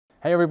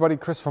Hey everybody,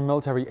 Chris from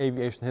Military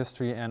Aviation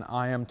History, and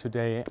I am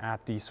today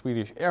at the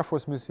Swedish Air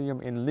Force Museum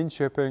in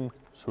Linköping,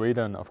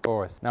 Sweden, of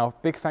course. Now,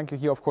 big thank you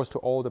here, of course, to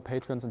all the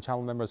patrons and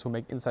channel members who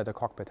make Inside the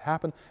Cockpit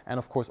happen, and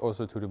of course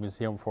also to the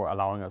museum for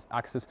allowing us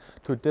access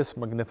to this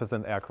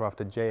magnificent aircraft,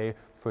 the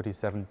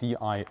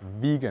JA-37DI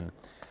Viggen.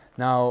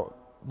 Now,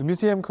 the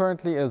museum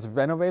currently is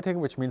renovating,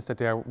 which means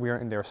that we are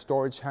in their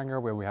storage hangar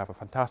where we have a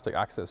fantastic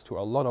access to a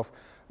lot of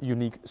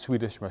unique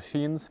Swedish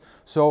machines.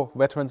 So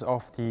veterans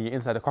of the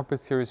Inside the Cockpit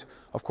series,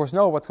 of course,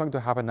 know what's going to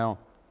happen now.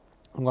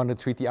 I'm going to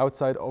treat the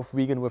outside of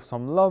Viggen with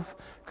some love,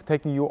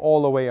 taking you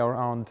all the way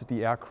around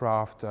the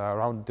aircraft,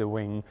 around the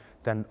wing,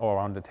 then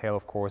around the tail,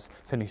 of course,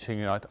 finishing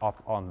it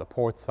up on the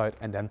port side,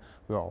 and then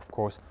we are, of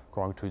course,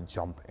 going to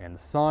jump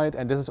inside.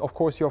 And this is, of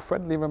course, your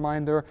friendly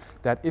reminder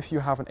that if you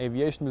have an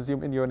aviation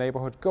museum in your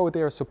neighborhood, go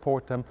there,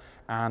 support them,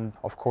 and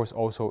of course,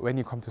 also when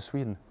you come to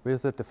Sweden,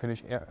 visit the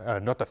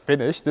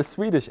the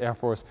Swedish Air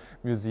Force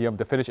Museum.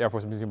 The Finnish Air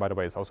Force Museum, by the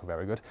way, is also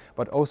very good,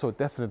 but also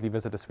definitely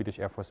visit the Swedish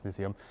Air Force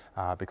Museum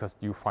because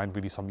you find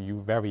really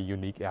some very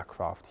unique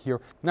aircraft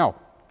here. Now,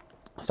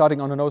 starting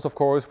on the nose, of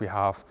course, we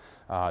have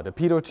the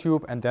pitot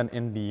tube, and then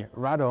in the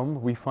radome,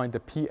 we find the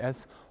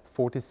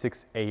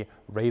PS-46A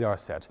radar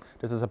set.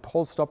 This is a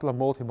pulse Doppler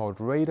multimode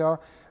radar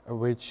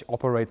which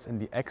operates in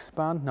the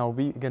X-band. Now,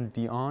 Viggen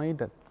DI,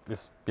 that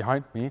is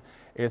behind me,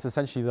 is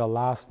essentially the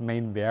last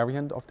main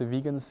variant of the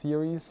Viggen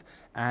series,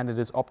 and it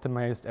is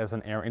optimized as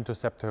an air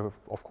interceptor,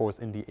 of course,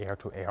 in the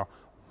air-to-air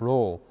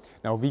role.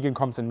 Now, Viggen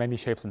comes in many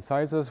shapes and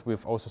sizes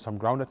with also some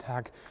ground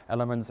attack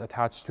elements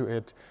attached to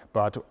it,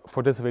 but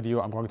for this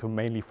video I'm going to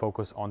mainly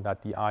focus on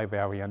that DI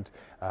variant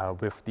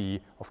with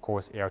the, of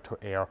course,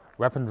 air-to-air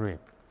weaponry.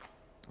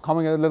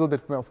 Coming a little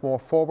bit more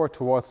forward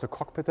towards the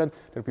cockpit then,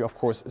 that we of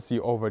course see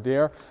over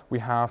there, we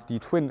have the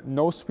twin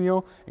nose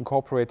wheel,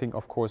 incorporating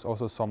of course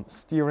also some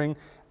steering,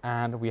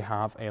 and we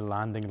have a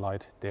landing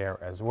light there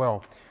as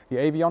well. The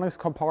avionics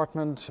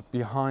compartment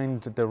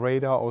behind the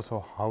radar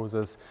also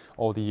houses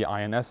all the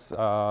INS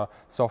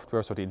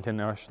software, so the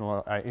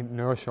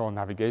inertial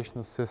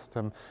navigation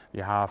system.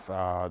 You have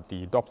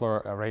the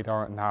Doppler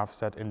radar nav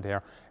set in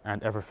there,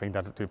 and everything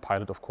that the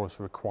pilot of course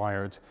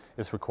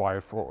is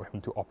required for him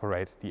to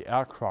operate the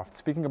aircraft.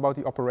 Speaking about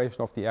the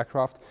operation of the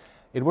aircraft,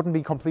 it wouldn't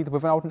be complete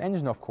without an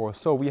engine, of course.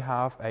 So we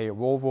have a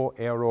Volvo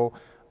Aero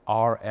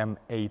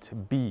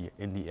RM8B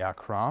in the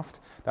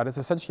aircraft. That is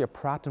essentially a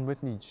Pratt &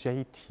 Whitney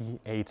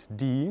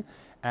JT8D,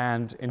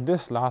 and in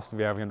this last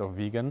variant of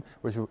Viggen,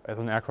 which is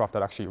an aircraft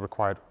that actually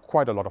required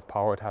quite a lot of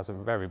power, it has a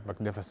very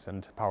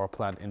magnificent power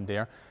plant in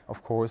there,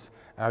 of course,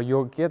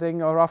 you're getting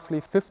roughly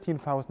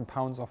 15,000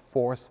 pounds of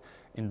force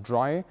in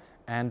dry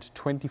and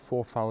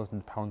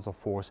 24,000 pounds of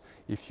force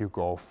if you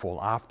go full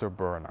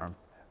afterburner.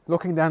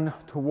 Looking then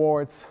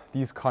towards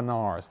these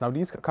canards. Now,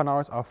 these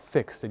canards are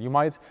fixed, and you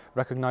might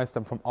recognize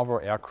them from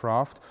other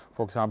aircraft,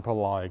 for example,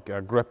 like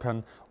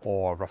Gripen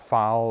or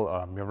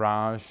Rafale,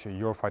 Mirage,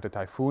 Eurofighter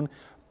Typhoon.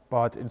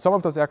 But in some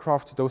of those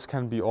aircraft, those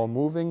can be all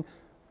moving.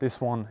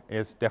 This one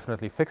is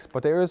definitely fixed,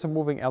 but there is a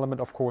moving element,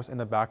 of course, in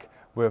the back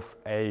with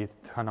a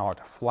canard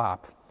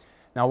flap.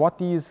 Now, what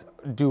these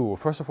do,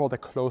 first of all, they're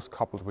close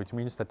coupled, which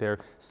means that they're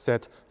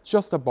set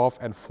just above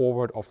and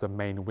forward of the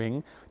main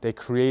wing. They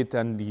create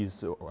then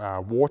these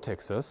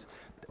vortices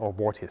or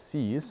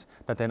vortices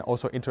that then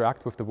also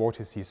interact with the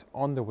vortices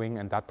on the wing,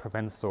 and that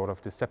prevents sort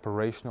of the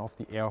separation of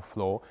the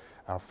airflow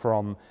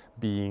from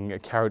being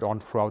carried on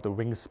throughout the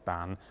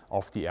wingspan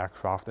of the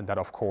aircraft, and that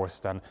of course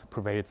then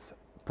prevents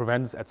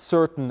at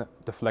certain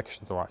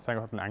deflections or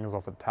certain angles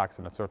of attacks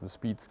and at certain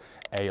speeds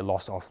a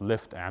loss of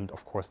lift and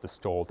of course the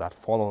stall that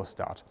follows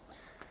that.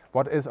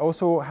 What is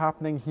also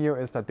happening here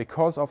is that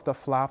because of the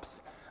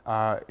flaps,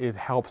 it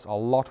helps a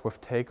lot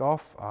with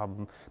takeoff.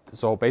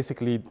 So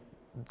basically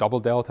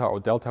double delta or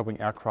delta wing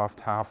aircraft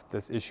have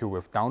this issue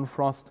with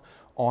downthrust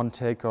on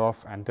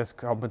takeoff, and this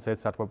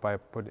compensates that by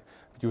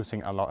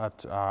producing a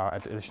lot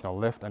additional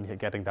lift and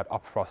getting that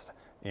upthrust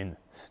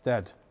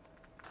instead.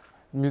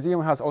 The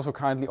museum has also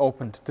kindly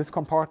opened this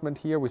compartment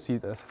here. We see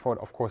this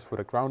of course for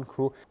the ground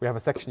crew. We have a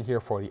section here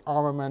for the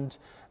armament,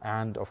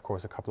 and of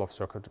course a couple of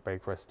circuit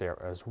breakers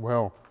there as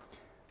well.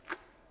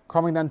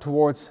 Coming then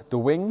towards the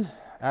wing,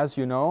 as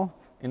you know,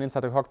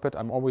 Inside the Cockpit,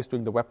 I'm always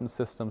doing the weapon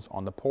systems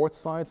on the port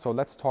side. So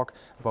let's talk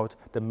about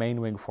the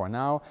main wing for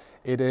now.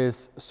 It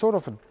is sort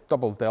of a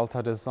double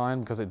delta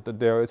design because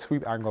the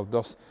sweep angle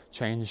does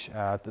change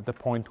at the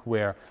point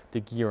where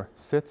the gear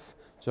sits,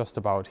 just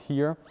about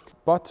here.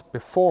 But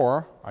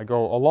before I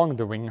go along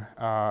the wing,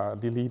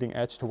 the leading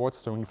edge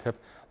towards the wingtip,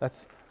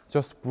 let's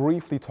just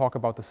briefly talk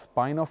about the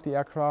spine of the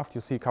aircraft.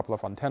 You see a couple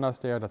of antennas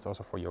there, that's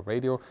also for your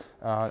radio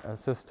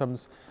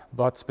systems,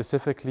 but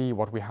specifically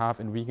what we have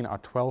in Viggen are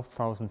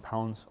 12,000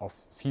 pounds of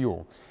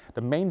fuel.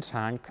 The main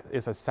tank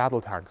is a saddle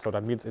tank, so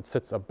that means it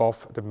sits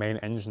above the main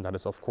engine that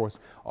is of course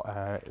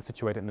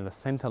situated in the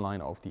center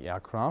line of the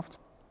aircraft.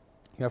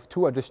 You have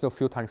 2 additional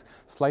fuel tanks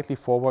slightly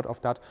forward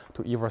of that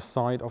to either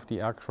side of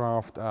the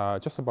aircraft,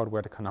 just about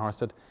where the canards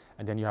sit,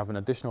 and then you have an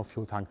additional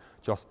fuel tank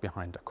just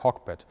behind the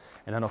cockpit.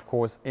 And then of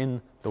course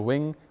in the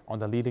wing, on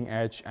the leading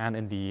edge and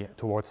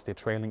towards the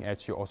trailing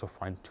edge, you also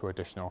find 2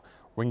 additional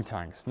wing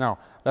tanks. Now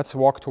let's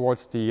walk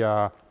towards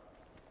the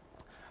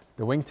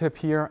wingtip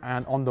here,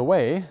 and on the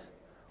way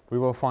we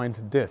will find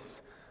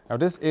this. Now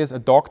this is a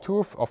dog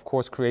tooth, of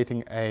course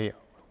creating a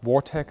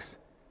vortex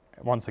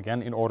once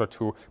again in order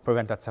to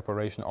prevent that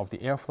separation of the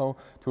airflow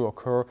to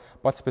occur,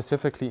 but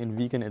specifically in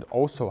Viggen it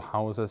also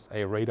houses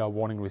a radar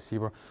warning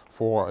receiver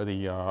for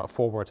the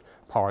forward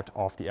part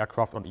of the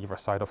aircraft on either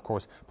side, of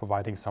course,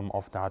 providing some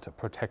of that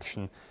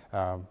protection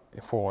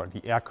for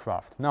the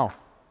aircraft. Now,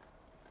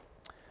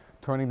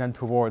 turning then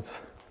towards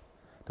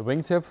the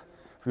wingtip,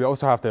 we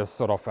also have this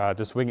sort of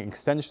this wing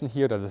extension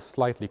here that is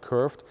slightly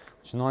curved,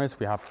 which is nice.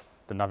 We have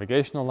the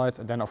navigational lights,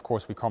 and then of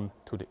course we come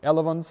to the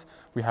elevons.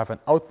 We have an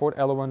outboard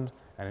element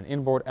and an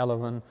inboard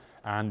element,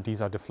 and these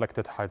are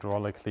deflected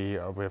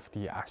hydraulically with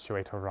the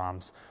actuator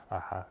rams,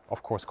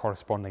 of course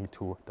corresponding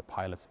to the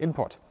pilot's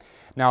input.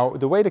 Now,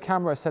 the way the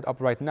camera is set up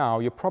right now,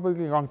 you're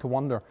probably going to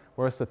wonder,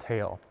 where's the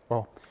tail?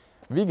 Well,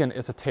 Viggen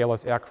is a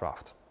tailless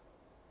aircraft.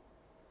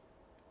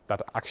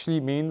 That actually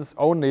means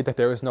only that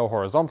there is no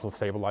horizontal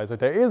stabilizer.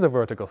 There is a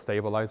vertical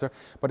stabilizer,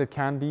 but it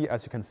can be,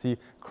 as you can see,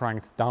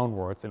 cranked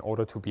downwards in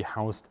order to be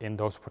housed in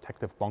those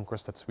protective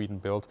bunkers that Sweden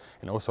built.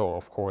 And also,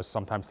 of course,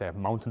 sometimes they have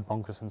mountain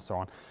bunkers and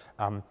so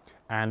on.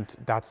 And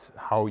that's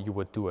how you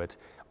would do it.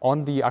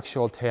 On the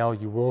actual tail,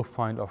 you will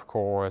find, of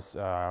course,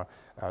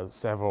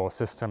 several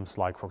systems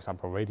like, for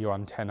example, radio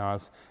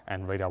antennas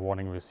and radar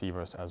warning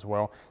receivers as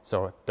well.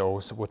 So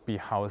those would be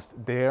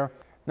housed there.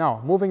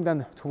 Now, moving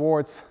then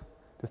towards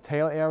this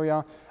tail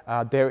area,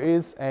 there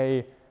is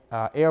a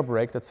air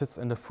brake that sits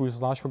in the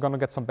fuselage. We're going to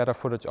get some better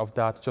footage of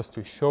that just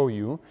to show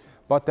you.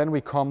 But then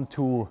we come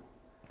to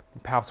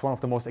perhaps one of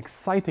the most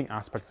exciting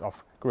aspects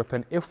of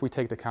Gripen, if we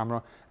take the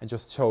camera and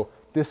just show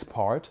this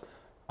part.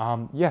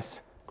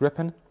 Yes,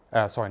 Viggen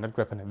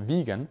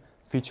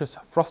features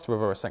thrust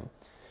reversing.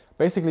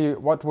 Basically,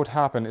 what would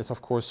happen is,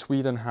 of course,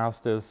 Sweden has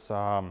this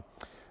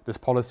this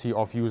policy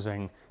of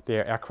using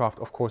their aircraft,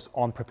 of course,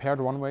 on prepared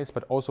runways,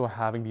 but also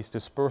having these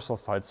dispersal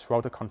sites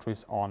throughout the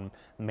countries on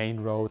main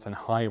roads and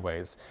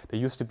highways. There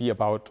used to be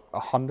about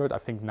 100. I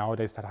think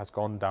nowadays that has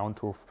gone down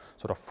to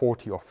sort of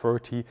 40 or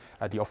 30.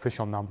 The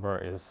official number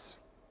is,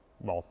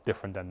 well,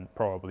 different than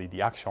probably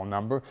the actual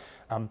number.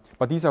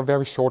 But these are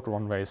very short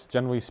runways.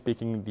 Generally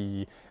speaking,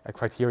 the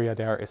criteria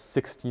there is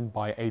 16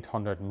 by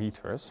 800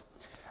 meters.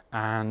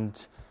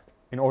 And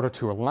in order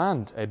to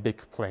land a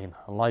big plane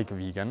like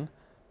Viggen,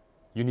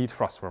 you need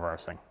thrust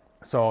reversing.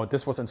 So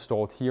this was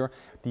installed here.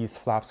 These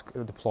flaps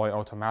deploy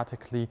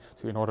automatically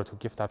in order to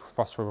give that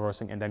thrust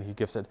reversing, and then he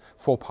gives it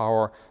full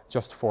power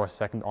just for a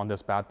second on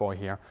this bad boy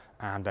here,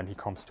 and then he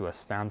comes to a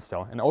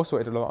standstill. And also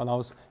it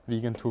allows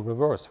Viggen to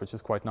reverse, which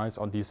is quite nice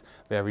on these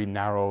very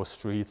narrow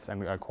streets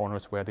and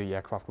corners where the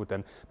aircraft would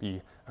then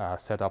be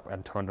set up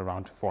and turned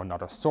around for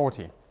another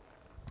sortie.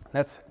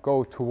 Let's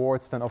go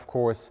towards then, of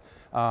course,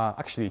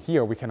 actually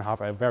here we can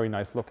have a very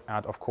nice look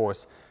at, of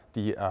course,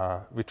 the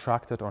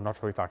retracted or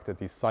not retracted,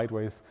 the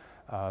sideways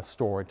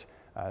stored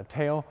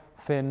tail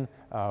fin.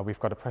 We've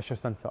got a pressure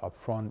sensor up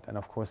front and,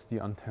 of course,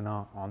 the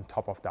antenna on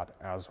top of that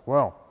as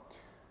well.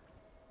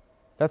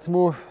 Let's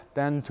move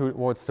then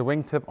towards the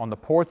wingtip on the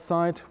port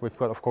side. We've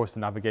got, of course, the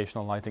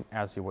navigational lighting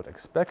as you would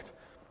expect.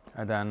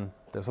 And then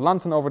there's a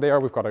Lansen over there.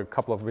 We've got a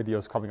couple of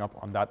videos coming up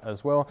on that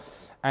as well.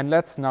 And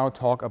let's now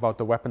talk about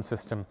the weapon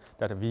system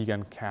that a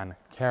Viggen can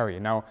carry.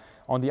 Now,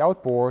 on the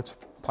outboard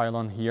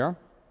pylon here,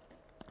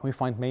 we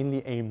find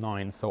mainly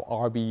AIM-9, so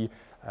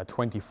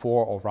RB-24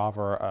 or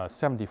rather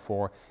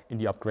 74 in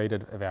the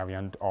upgraded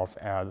variant of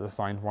the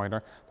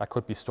Signwinder that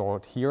could be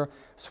stored here.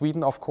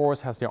 Sweden, of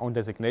course, has their own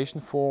designation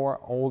for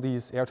all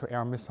these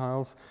air-to-air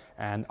missiles,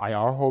 and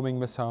IR homing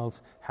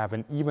missiles have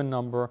an even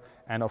number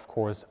and, of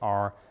course,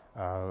 are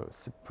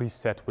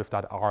preset with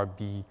that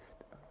RB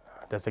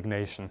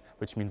designation,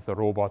 which means the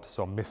robot,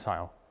 so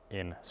missile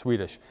in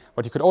Swedish.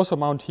 But you could also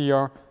mount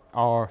here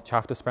our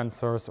chaff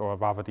dispensers, or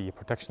rather the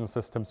protection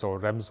system, so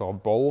REMS or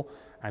bowl,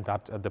 and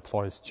that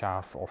deploys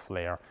chaff or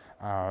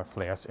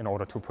flares in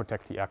order to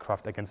protect the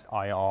aircraft against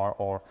IR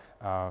or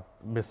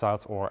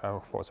missiles or,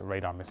 of course,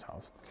 radar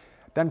missiles.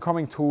 Then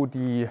coming to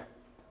the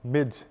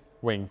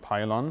mid-wing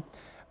pylon,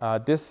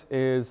 this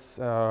is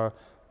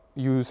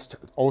used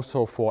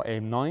also for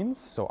AIM-9s,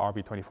 so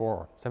RB-24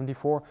 or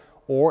 74,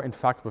 or in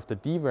fact with the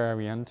D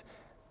variant,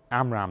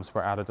 AMRAAMs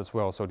were added as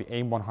well. So the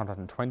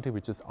AIM-120,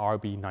 which is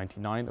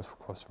RB-99, of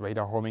course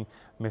radar homing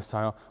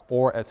missile,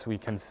 or as we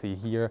can see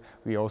here,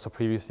 we also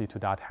previously to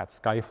that had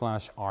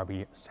Skyflash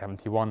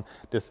RB-71.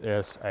 This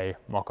is a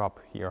mock-up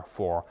here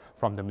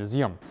from the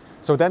museum.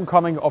 So then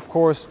coming, of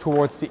course,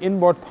 towards the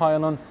inboard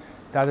pylon,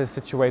 that is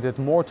situated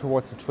more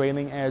towards the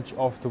trailing edge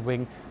of the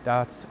wing.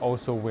 That's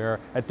also where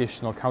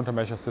additional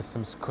countermeasure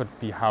systems could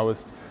be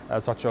housed,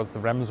 such as the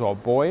REMS or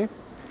buoy.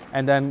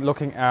 And then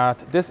looking at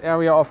this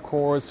area, of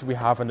course, we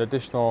have an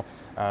additional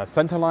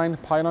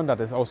centerline pylon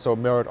that is also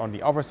mirrored on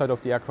the other side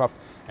of the aircraft.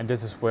 And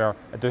this is where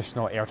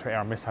additional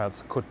air-to-air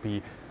missiles could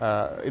be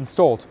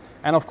installed.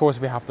 And of course,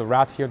 we have the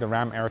RAT here, the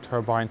ram air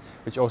turbine,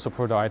 which also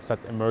provides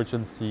that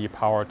emergency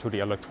power to the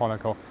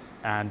electronical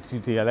and to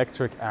the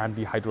electric and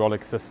the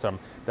hydraulic system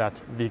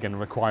that Viggen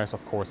requires,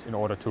 of course, in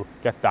order to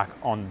get back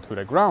onto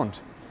the ground.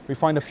 We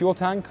find a fuel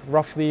tank,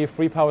 roughly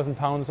 3,000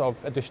 pounds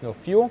of additional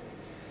fuel.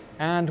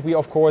 And we,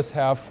 of course,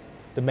 have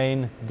the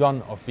main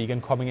gun of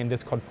Viggen coming in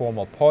this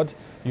conformal pod.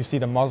 You see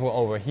the muzzle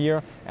over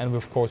here, and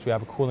of course, we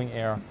have a cooling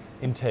air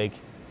intake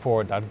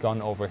for that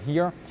gun over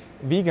here.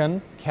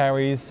 Viggen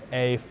carries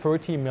a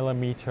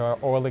 30mm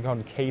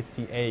Oerlikon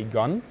KCA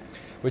gun,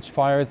 which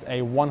fires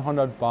a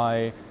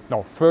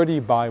 30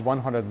 by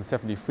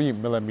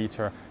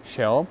 173mm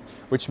shell,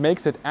 which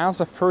makes it, as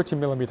a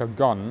 30mm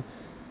gun,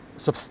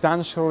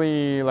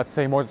 substantially, let's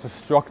say, more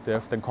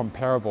destructive than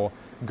comparable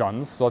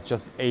guns such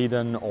as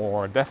Aden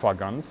or DEFA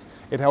guns.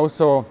 It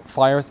also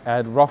fires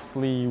at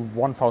roughly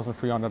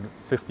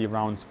 1,350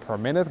 rounds per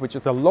minute, which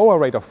is a lower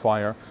rate of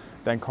fire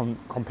than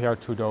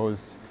compared to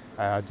those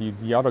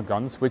the other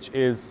guns, which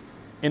is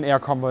in air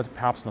combat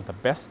perhaps not the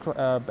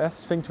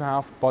best thing to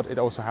have, but it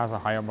also has a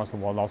higher muzzle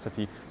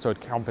velocity, so it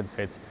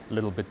compensates a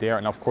little bit there.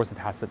 And of course, it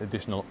has that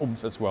additional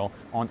oomph as well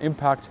on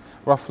impact.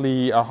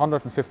 Roughly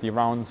 150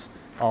 rounds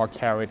are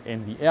carried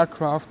in the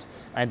aircraft,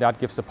 and that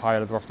gives the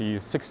pilot roughly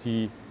 6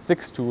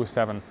 to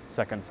 7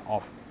 seconds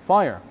of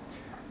fire.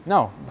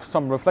 Now,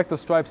 some reflector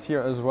stripes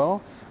here as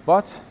well,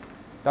 but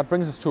that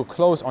brings us to a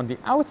close on the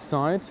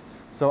outside.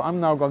 So I'm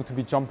now going to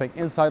be jumping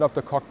inside of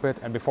the cockpit,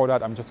 and before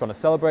that, I'm just going to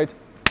celebrate.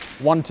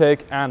 One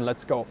take and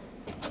let's go.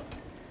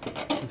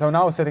 So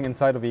now sitting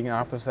inside of Viggen, I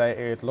have to say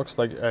it looks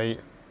like a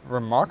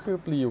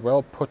remarkably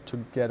well put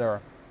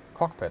together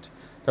cockpit.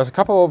 There's a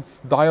couple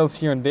of dials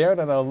here and there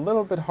that are a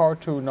little bit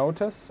hard to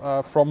notice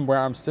from where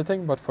I'm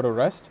sitting, but for the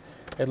rest,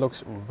 it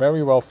looks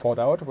very well thought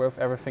out with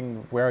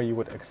everything where you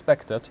would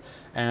expect it.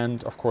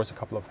 And of course, a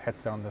couple of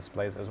heads-down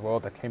displays as well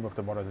that came with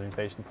the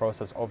modernization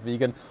process of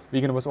Viggen.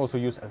 Viggen was also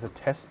used as a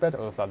test bed,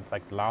 or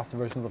like the last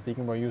versions of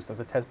Viggen were used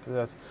as a test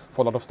bed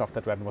for a lot of stuff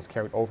that then was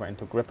carried over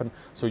into Gripen.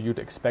 So you'd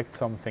expect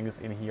some things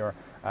in here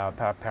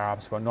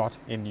perhaps were not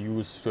in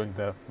use during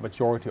the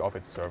majority of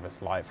its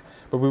service life.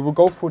 But we will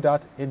go through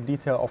that in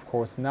detail, of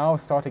course, now,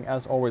 starting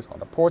as always on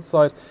the port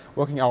side,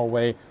 working our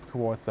way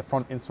towards the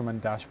front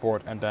instrument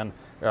dashboard, and then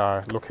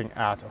looking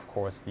at, of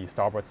course, the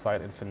starboard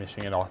side and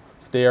finishing it off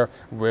there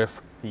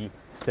with the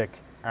stick.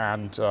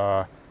 And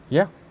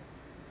yeah,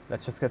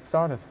 let's just get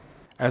started.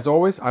 As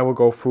always, I will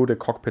go through the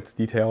cockpit's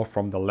detail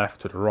from the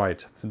left to the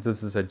right. Since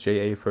this is a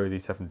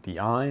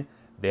JA37DI,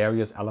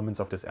 various elements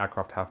of this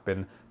aircraft have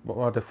been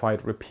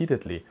modified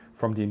repeatedly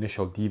from the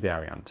initial D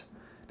variant.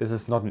 This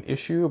is not an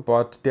issue,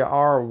 but there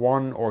are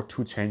 1 or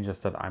 2 changes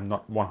that I'm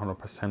not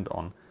 100%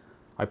 on.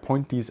 I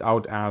point these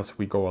out as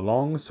we go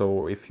along,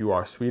 so if you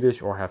are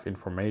Swedish or have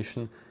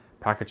information,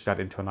 package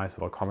that into a nice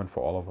little comment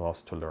for all of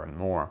us to learn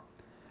more.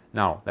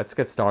 Now, let's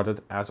get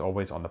started, as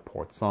always, on the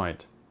port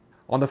side.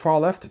 On the far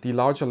left, the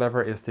larger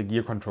lever is the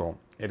gear control.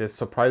 It is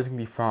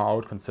surprisingly far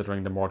out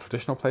considering the more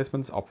traditional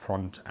placements up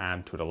front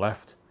and to the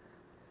left.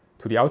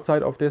 To the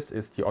outside of this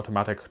is the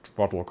automatic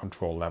throttle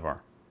control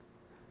lever.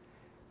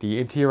 The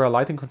interior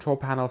lighting control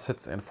panel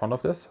sits in front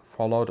of this,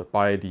 followed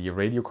by the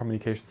radio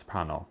communications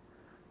panel.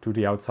 To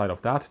the outside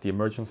of that, the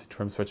emergency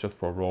trim switches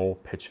for roll,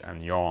 pitch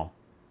and yaw.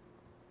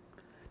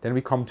 Then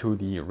we come to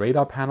the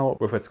radar panel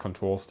with its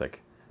control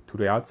stick. To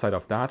the outside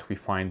of that, we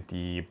find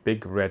the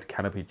big red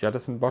canopy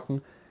jettison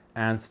button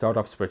and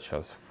startup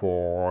switches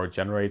for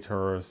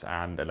generators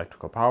and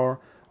electrical power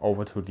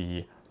over to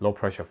the low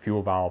pressure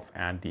fuel valve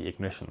and the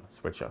ignition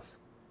switches.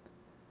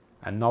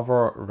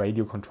 Another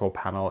radio control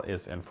panel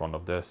is in front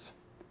of this.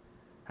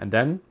 And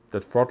then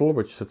the throttle,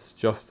 which sits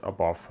just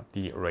above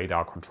the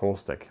radar control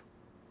stick.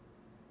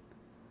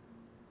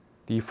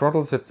 The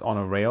throttle sits on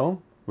a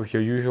rail with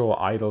your usual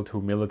idle to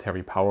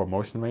military power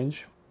motion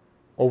range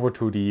over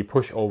to the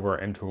push over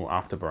into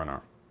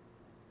afterburner.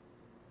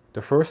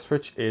 The first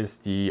switch is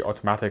the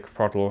automatic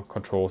throttle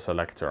control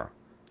selector.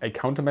 A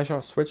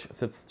countermeasure switch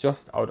sits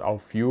just out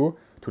of view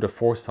to the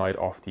foreside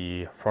of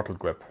the throttle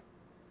grip.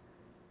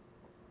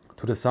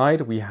 To the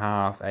side we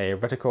have a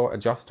reticle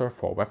adjuster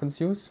for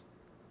weapons use.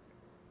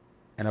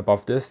 And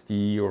above this,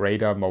 the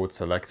radar mode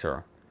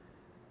selector.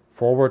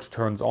 Forward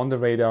turns on the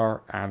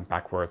radar and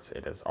backwards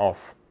it is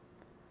off.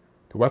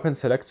 The weapon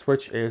select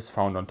switch is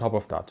found on top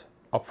of that.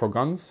 Up for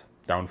guns,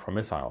 down for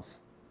missiles.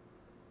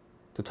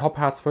 The top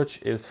hat switch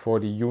is for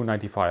the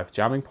U-95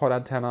 jamming pod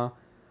antenna.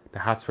 The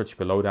hat switch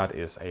below that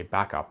is a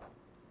backup.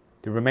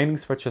 The remaining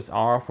switches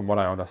are, from what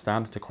I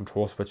understand, the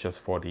control switches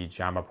for the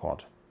jammer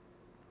pod.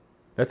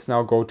 Let's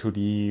now go to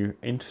the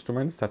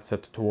instruments that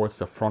sit towards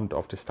the front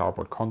of the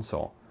starboard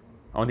console.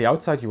 On the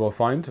outside you will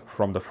find,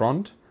 from the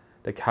front,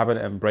 the cabin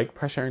and brake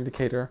pressure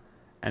indicator,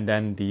 and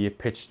then the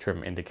pitch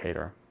trim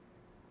indicator.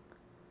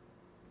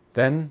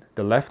 Then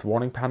the left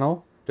warning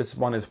panel. This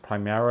one is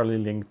primarily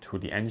linked to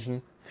the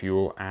engine,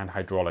 fuel and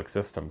hydraulic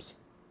systems.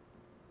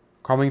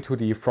 Coming to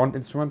the front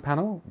instrument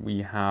panel,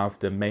 we have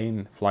the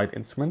main flight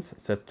instruments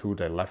set to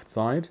the left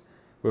side,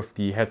 with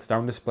the heads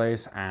down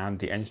displays and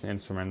the engine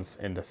instruments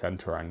in the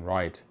center and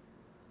right.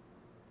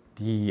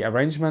 The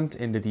arrangement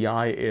in the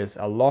DI is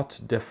a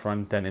lot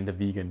different than in the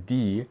Viggen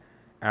D,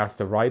 as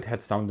the right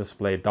heads down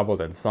display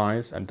doubled in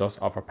size and thus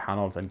other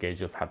panels and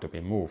gauges had to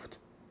be moved.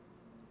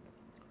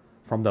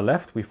 From the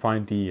left we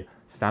find the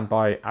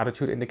standby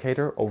attitude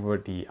indicator over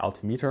the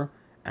altimeter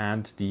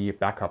and the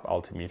backup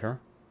altimeter.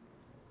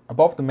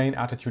 Above the main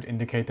attitude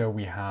indicator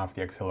we have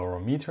the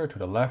accelerometer to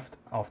the left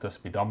of the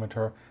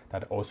speedometer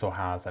that also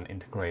has an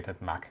integrated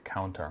Mach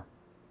counter.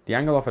 The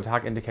angle of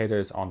attack indicator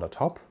is on the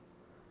top.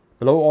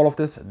 Below all of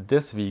this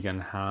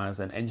Viggen has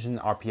an engine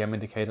RPM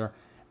indicator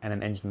and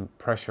an engine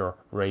pressure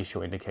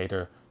ratio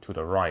indicator to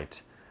the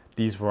right.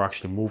 These were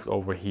actually moved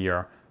over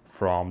here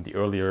from the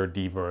earlier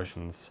D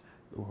versions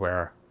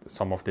where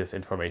some of this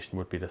information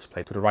would be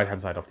displayed to the right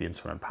hand side of the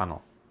instrument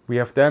panel. We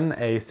have then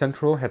a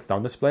central heads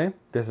down display.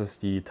 This is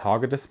the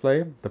target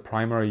display. The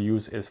primary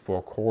use is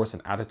for course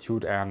and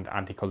attitude and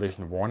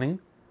anti-collision warning.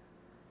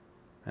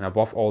 And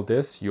above all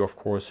this you of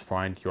course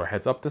find your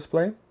heads up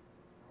display.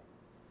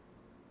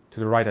 To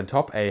the right and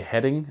top a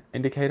heading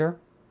indicator.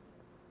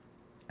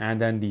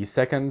 And then the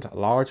second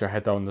larger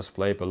head-down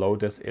display below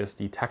this is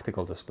the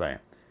tactical display.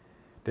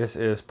 This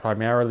is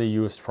primarily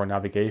used for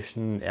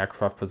navigation,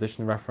 aircraft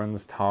position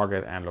reference,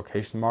 target and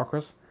location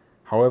markers.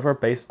 However,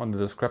 based on the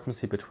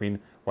discrepancy between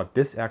what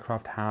this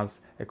aircraft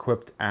has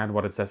equipped and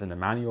what it says in the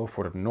manual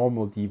for the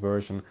normal D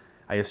version,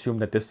 I assume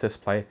that this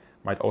display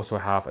might also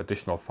have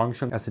additional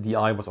function, as the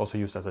DI was also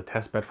used as a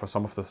testbed for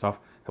some of the stuff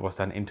that was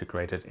then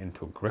integrated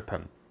into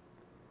Gripen.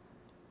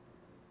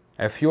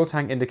 A fuel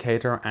tank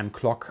indicator and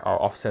clock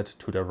are offset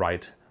to the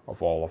right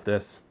of all of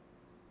this.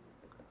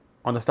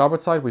 On the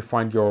starboard side we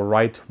find your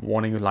right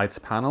warning lights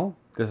panel.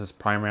 This is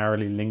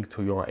primarily linked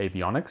to your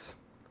avionics.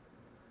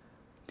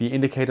 The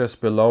indicators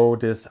below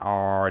this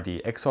are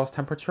the exhaust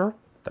temperature,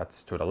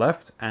 that's to the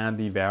left, and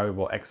the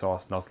variable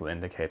exhaust nozzle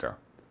indicator.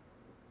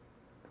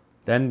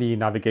 Then the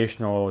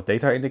navigational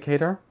data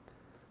indicator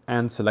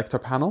and selector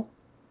panel.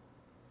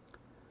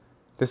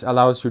 This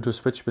allows you to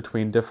switch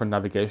between different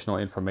navigational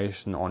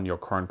information on your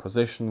current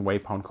position,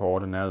 waypoint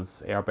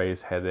coordinates,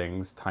 airbase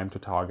headings, time to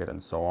target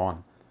and so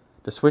on.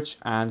 The switch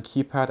and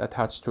keypad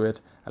attached to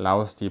it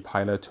allows the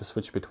pilot to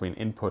switch between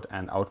input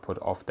and output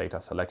of data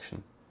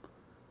selection.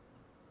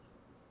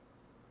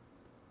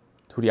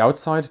 To the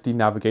outside, the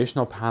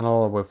navigational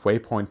panel with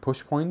waypoint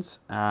push points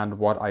and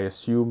what I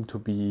assume to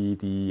be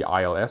the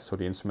ILS, so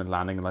the Instrument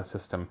Landing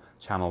System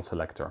channel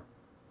selector.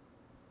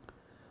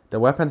 The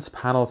weapons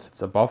panel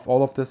sits above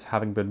all of this,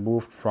 having been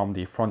moved from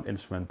the front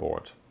instrument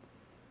board.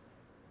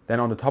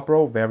 Then on the top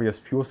row, various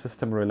fuel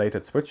system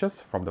related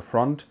switches. From the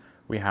front,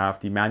 we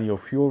have the manual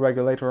fuel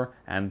regulator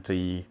and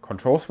the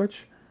control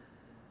switch,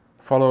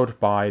 followed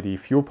by the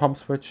fuel pump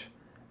switch,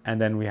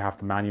 and then we have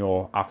the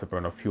manual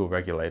afterburner fuel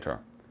regulator.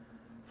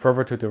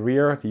 Further to the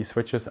rear, the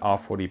switches are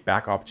for the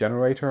backup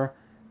generator,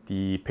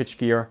 the pitch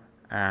gear,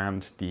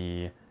 and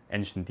the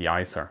engine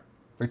de-icer.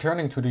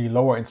 Returning to the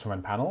lower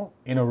instrument panel,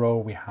 in a row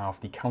we have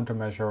the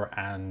countermeasure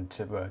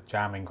and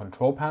jamming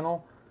control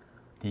panel,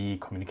 the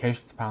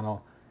communications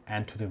panel,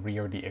 and to the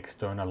rear the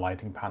external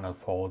lighting panel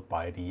followed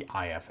by the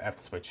IFF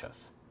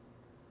switches.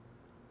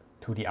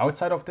 To the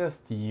outside of this,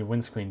 the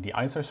windscreen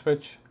de-icer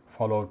switch,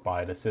 followed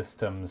by the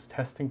system's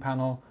testing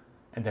panel,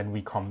 and then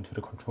we come to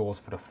the controls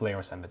for the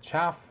flares and the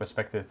chaff,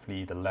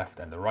 respectively the left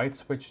and the right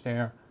switch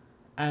there,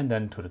 and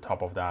then to the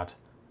top of that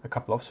a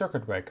couple of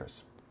circuit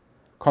breakers.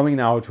 Coming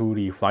now to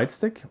the flight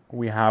stick,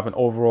 we have an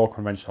overall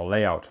conventional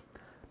layout.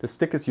 The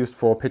stick is used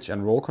for pitch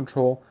and roll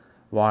control,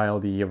 while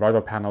the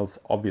rudder panels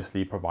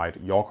obviously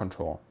provide yaw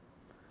control.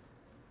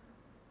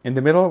 In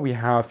the middle we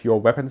have your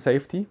weapon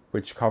safety,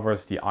 which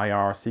covers the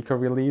IR seeker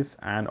release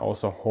and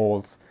also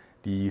holds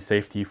the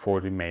safety for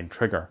the main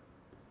trigger.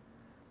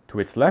 To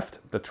its left,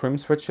 the trim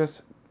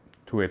switches,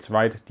 to its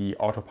right, the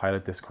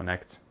autopilot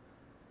disconnect.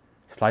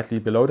 Slightly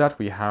below that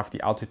we have the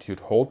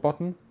altitude hold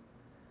button,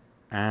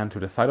 and to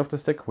the side of the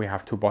stick we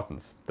have two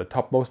buttons. The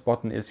topmost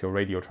button is your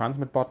radio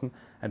transmit button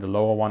and the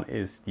lower one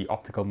is the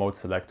optical mode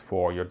select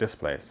for your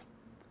displays.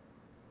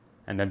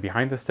 And then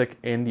behind the stick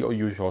in the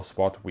usual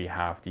spot we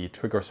have the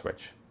trigger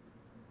switch.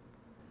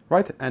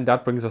 Right, and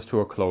that brings us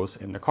to a close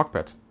in the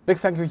cockpit. Big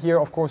thank you here,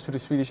 of course, to the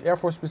Swedish Air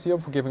Force Museum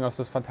for giving us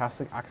this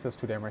fantastic access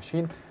to their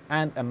machine,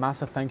 and a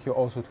massive thank you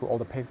also to all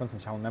the patrons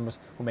and channel members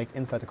who make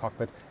Inside the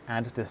Cockpit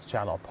and this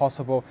channel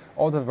possible.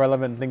 All the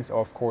relevant links are,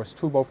 of course,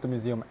 to both the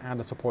museum and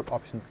the support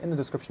options in the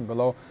description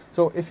below.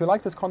 So if you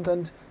like this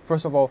content,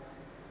 first of all,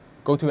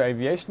 go to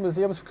aviation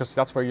museums, because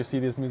that's where you see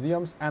these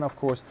museums, and of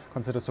course,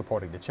 consider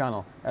supporting the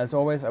channel. As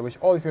always, I wish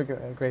all of you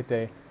a great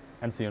day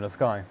and see you in the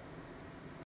sky.